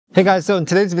Hey guys, so in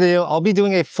today's video, I'll be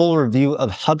doing a full review of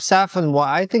Hubstaff and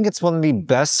why I think it's one of the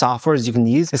best softwares you can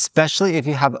use, especially if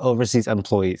you have overseas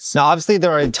employees. Now, obviously,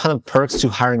 there are a ton of perks to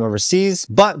hiring overseas,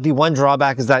 but the one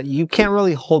drawback is that you can't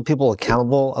really hold people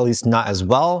accountable, at least not as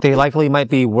well. They likely might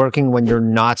be working when you're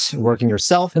not working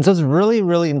yourself. And so it's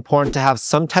really important to have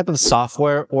some type of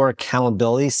software or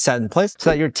accountability set in place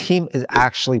so that your team is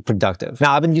actually productive.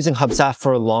 Now, I've been using Hubstaff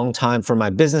for a long time for my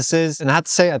businesses, and I have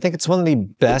to say, I think it's one of the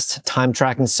best time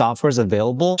tracking softwares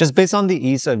available just based on the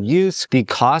ease of use, the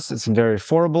cost, it's very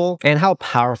affordable, and how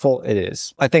powerful it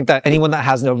is. I think that anyone that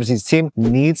has an overseas team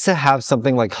needs to have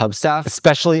something like Hubstaff,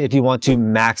 especially if you want to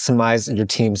maximize your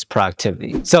team's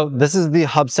productivity. So this is the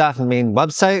Hubstaff main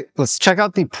website. Let's check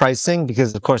out the pricing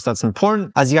because of course that's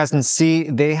important. As you guys can see,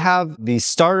 they have the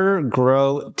starter,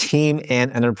 grow, team,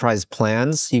 and enterprise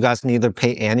plans. You guys can either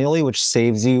pay annually, which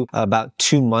saves you about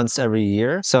 2 months every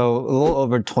year. So a little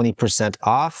over 20%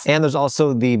 off. And there's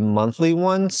also the monthly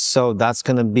one, so that's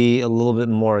going to be a little bit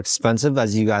more expensive,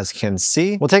 as you guys can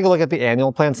see. We'll take a look at the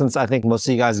annual plan since I think most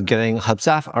of you guys getting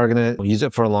Hubstaff are going to use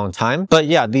it for a long time. But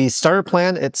yeah, the starter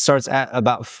plan, it starts at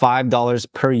about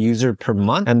 $5 per user per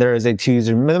month, and there is a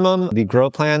 2-user minimum. The grow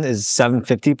plan is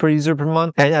 $7.50 per user per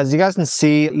month, and as you guys can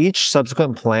see, each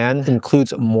subsequent plan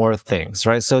includes more things,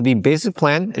 right? So the basic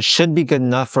plan, it should be good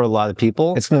enough for a lot of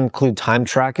people. It's going to include time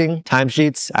tracking,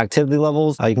 timesheets, activity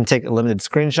levels. You can take limited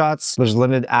screenshots. There's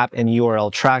limited app and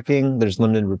URL tracking. There's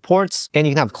limited reports, and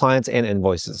you can have clients and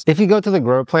invoices. If you go to the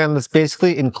grow plan, this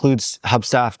basically includes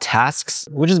Hubstaff tasks,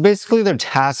 which is basically their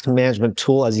task management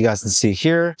tool, as you guys can see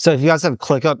here. So if you guys have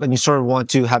ClickUp and you sort of want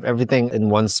to have everything in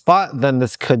one spot, then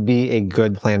this could be a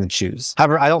good plan to choose.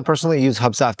 However, I don't personally use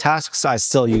Hubstaff tasks. I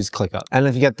still use ClickUp. And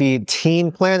if you get the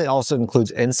team plan, it also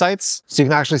includes insights. So you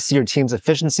can actually see your team's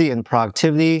efficiency and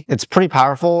productivity. It's pretty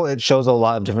powerful. It shows a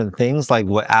lot of different things like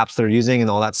what apps they're using and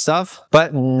all that stuff,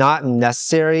 but not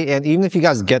necessary. And even if you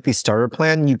guys get the starter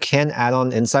plan, you can add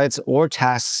on insights or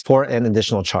tasks for an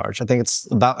additional charge. I think it's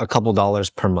about a couple dollars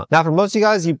per month. Now, for most of you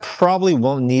guys, you probably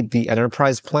won't need the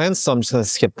enterprise plan, so I'm just going to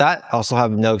skip that. I also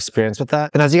have no experience with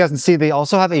that. And as you guys can see, they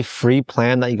also have a free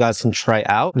plan that you guys can try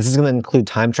out. This is going to include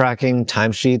time tracking,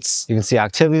 timesheets. You can see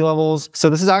activity levels. So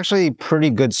this is actually a pretty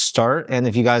good start. And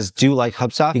if you guys do like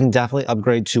Hubstaff, you can definitely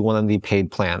upgrade to one of the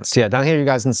paid plans. So yeah, down here, you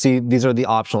guys can see these are the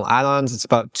optional add-ons. It's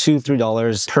about $2,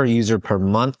 $3 per user per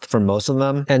month for most of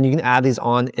them. And you can add these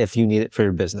on if you need it for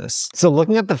your business. So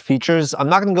looking at the features, I'm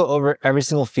not going to go over every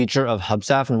single feature of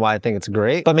Hubstaff and why I think it's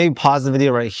great, but maybe pause the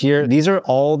video right here. These are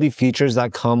all the features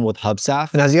that come with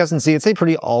Hubstaff. And as you guys can see, it's a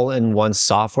pretty all-in-one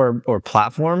software or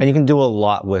platform, and you can do a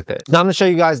lot with it. Now I'm going to show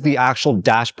you guys the actual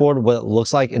dashboard, what it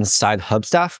looks like inside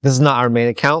Hubstaff. This is not our main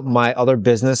account. My other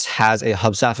business has a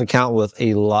Hubstaff account with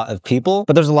a lot of people,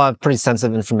 but there's a lot of pretty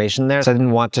sensitive information there, so I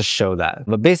didn't want to show that.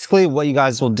 But basically what you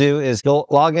guys will do is you'll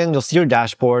log in, you'll see your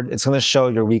dashboard. It's going to show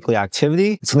your weekly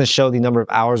activity. It's going to show the number of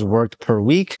hours worked per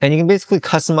week. And you can basically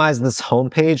customize this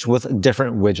homepage with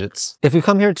different widgets. If you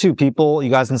come here to people, you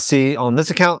guys can see on this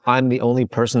account, I'm the only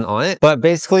person on it. But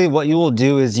basically what you will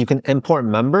do is you can import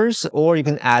members or you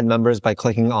can add members by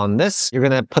clicking on this. You're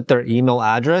going to put their email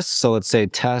address. So let's say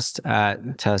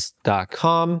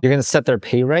test@test.com. You're going to set their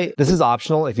pay rate. This is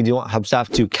optional if you do want Hubstaff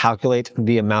to calculate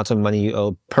the amount of money you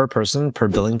owe per person per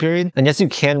billing period. And yes, you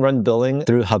can run billing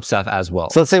through Hubstaff as well.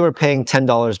 So let's say we're paying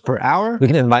 $10 per hour. We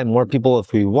can invite more people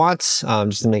if we want,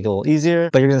 just to make it a little easier,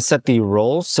 but you're going to set the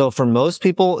role. So for most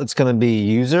people, it's going to be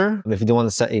user. If you do want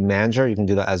to set a manager, you can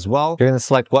do that as well. You're going to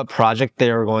select what project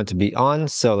they are going to be on.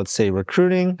 So let's say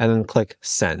recruiting, and then click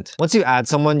send. Once you add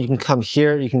someone, you can come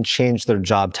here, you can change their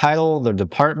job title, their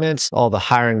department, all the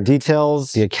hiring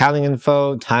details, the accounting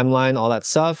info, timeline, all that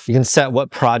stuff. You can set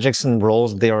what projects and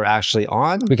roles they are actually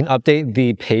on. We can update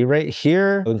the pay rate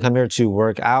here. We can come here to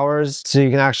work hours. So you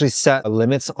can actually set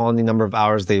limits on the number of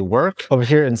hours they work. Over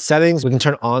here in settings, we can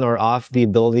turn on or off the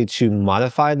ability to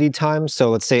modify the time. So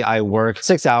let's say I work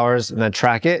 6 hours and I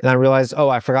track it and I realize, oh,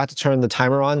 I forgot to turn the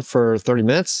timer on for 30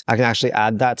 minutes. I can actually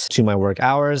add that to my work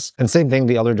hours. And same thing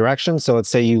the other direction. So let's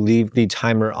say you leave the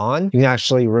timer on, you can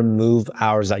actually remove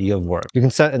hours that you have worked. You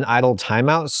can set an idle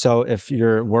timeout. So if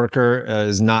your worker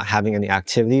is not having any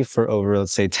activity for over,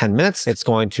 let's say 10 minutes, it's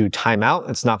going to time out.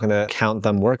 It's not going to count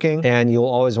them working. And you'll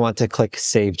always want to click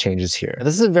save changes here.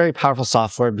 This is a very powerful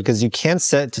software because you can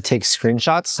set it to take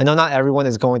screenshots. I know not everyone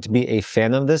is going to be a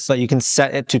fan of this, but you can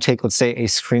set it to take, let's say, a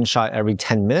screenshot every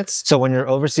 10 minutes. So when your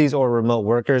overseas or remote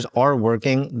workers are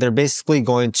working, they're basically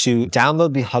going to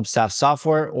download the Hubstaff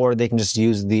software, or they can just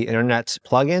use the internet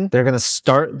plugin. They're going to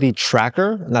start the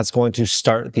tracker, and that's going to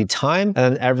start the time. And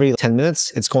then every 10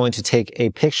 minutes, it's going to take a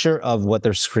picture of what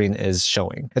their screen is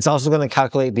showing. It's also going to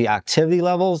calculate the activity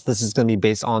levels levels. This is going to be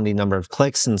based on the number of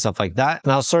clicks and stuff like that.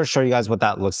 And I'll sort of show you guys what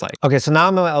that looks like. Okay, so now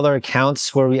I'm on my other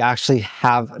accounts where we actually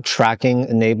have tracking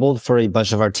enabled for a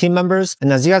bunch of our team members.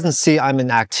 And as you guys can see, I'm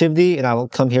in activity and I will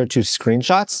come here to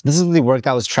screenshots. This is the work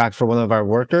that was tracked for one of our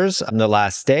workers on the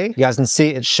last day. You guys can see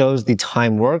it shows the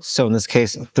time worked. So in this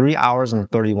case, 3 hours and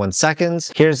 31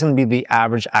 seconds. Here's going to be the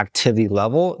average activity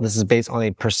level. This is based on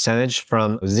a percentage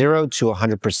from 0 to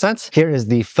 100%. Here is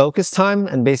the focus time.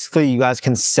 And basically you guys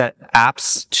can set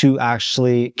apps to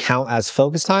actually count as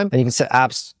focus time, and you can set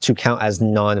apps to count as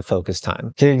non-focus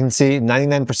time. Here you can see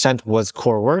 99% was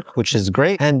core work, which is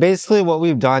great. And basically what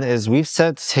we've done is we've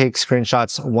set to take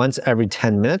screenshots once every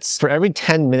 10 minutes. For every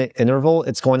 10-minute interval,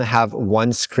 it's going to have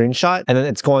one screenshot, and then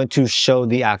it's going to show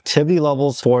the activity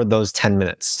levels for those 10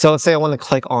 minutes. So let's say I want to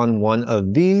click on one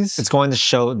of these. It's going to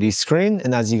show the screen.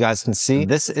 And as you guys can see,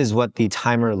 this is what the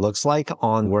timer looks like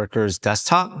on Worker's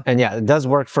desktop. And yeah, it does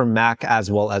work for Mac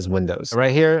as well as Windows.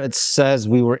 Right here, it says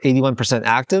we were 81%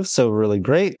 active, so really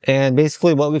great. And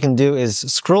basically what we can do is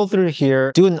scroll through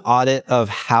here, do an audit of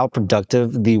how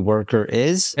productive the worker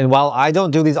is. And while I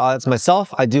don't do these audits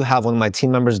myself, I do have one of my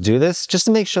team members do this just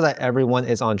to make sure that everyone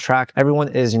is on track. Everyone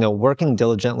is, working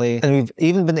diligently. And we've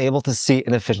even been able to see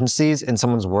inefficiencies in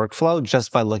someone's workflow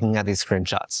just by looking at these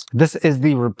screenshots. This is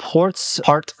the reports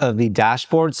part of the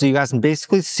dashboard. So you guys can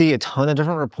basically see a ton of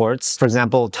different reports. For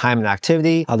example, time and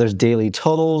activity, there's daily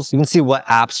totals. You can see what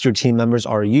apps your team members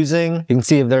are using. You can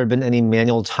see if there have been any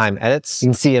manual time edits. You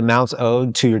can see amounts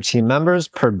owed to your team members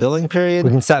per billing period.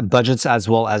 We can set budgets as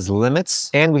well as limits,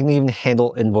 and we can even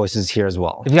handle invoices here as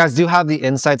well. If you guys do have the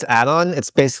Insights add-on, it's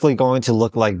basically going to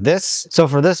look like this. So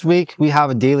for this week, we have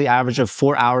a daily average of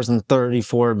 4 hours and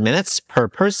 34 minutes per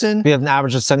person. We have an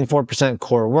average of 74%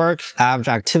 core work, average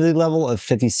activity level of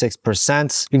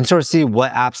 56%. You can sort of see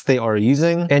what apps they are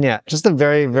using. And yeah, just a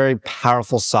very, very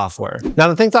powerful software. Now,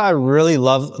 the thing that I really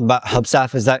love about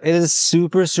Hubstaff is that it is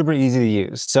super, super easy to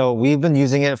use. So we've been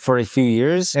using it for a few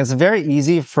years, and it's very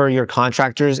easy for your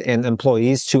contractors and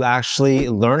employees to actually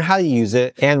learn how to use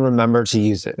it and remember to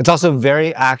use it. It's also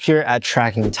very accurate at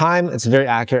tracking time. It's very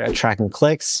accurate at tracking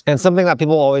clicks. And something that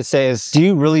people always say is, do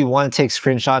you really want to take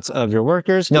screenshots of your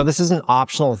workers? No, this is an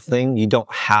optional thing. You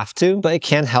don't have to, but it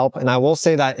can help. And I will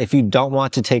say that if you don't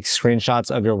want to take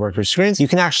screenshots of your workers' screens, you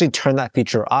can actually turn that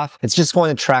feature off. It's just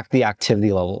going to track the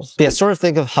activity levels. But yeah, sort of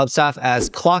think of Hubstaff as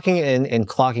clocking in and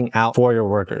clocking out for your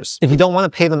workers. If you don't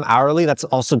want to pay them hourly, that's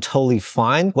also totally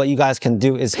fine. What you guys can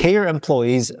do is pay your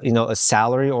employees, a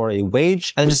salary or a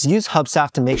wage, and just use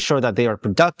Hubstaff to make sure that they are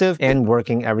productive and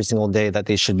working every single day that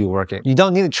they should be working. You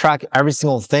don't need to track every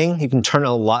single thing. You can turn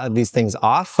a lot of these things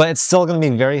off, but it's still going to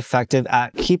be very effective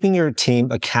at keeping your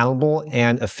team accountable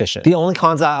and efficient. The only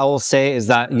cons that I will say is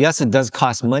that yes, it does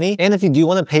cost money. And if you do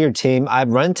want to pay your team, I've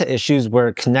run into issues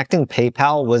where connecting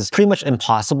PayPal was pretty much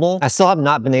impossible. I still have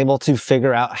not been able to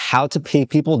figure out how to pay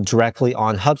people directly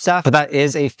on Hubstaff, but that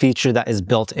is a feature that is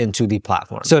built into the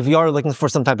platform. So if you are looking for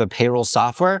some type of payroll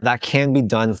software, that can be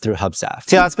done through Hubstaff.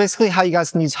 So yeah, that's basically how you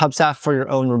guys can use Hubstaff for your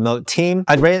own remote team.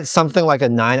 I'd rate it something like a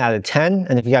 9 out of 10.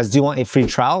 And if you guys do want a free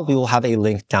trial, we will have a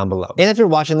link down below. And if you're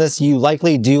watching this, you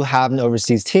likely do have an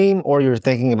overseas team or you're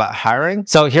thinking about hiring.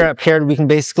 So here at Paired, we can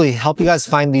basically help you guys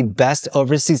find the best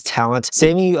overseas talent,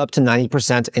 saving you up to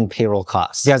 90% in payroll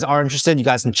costs. If you guys are interested, you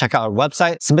guys can check out our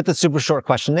website, submit the super short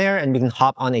questionnaire, and we can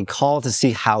hop on a call to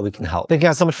see how we can help. Thank you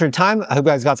guys so much for your time. I hope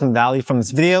you guys got some value from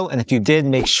this video. And if you did,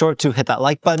 make sure to hit that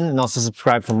like button and also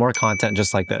subscribe for more content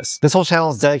just like this. This whole channel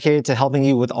is dedicated to helping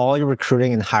you with all your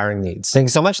recruiting and hiring needs. Thank you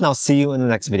so much, and I'll see you in the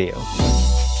next video.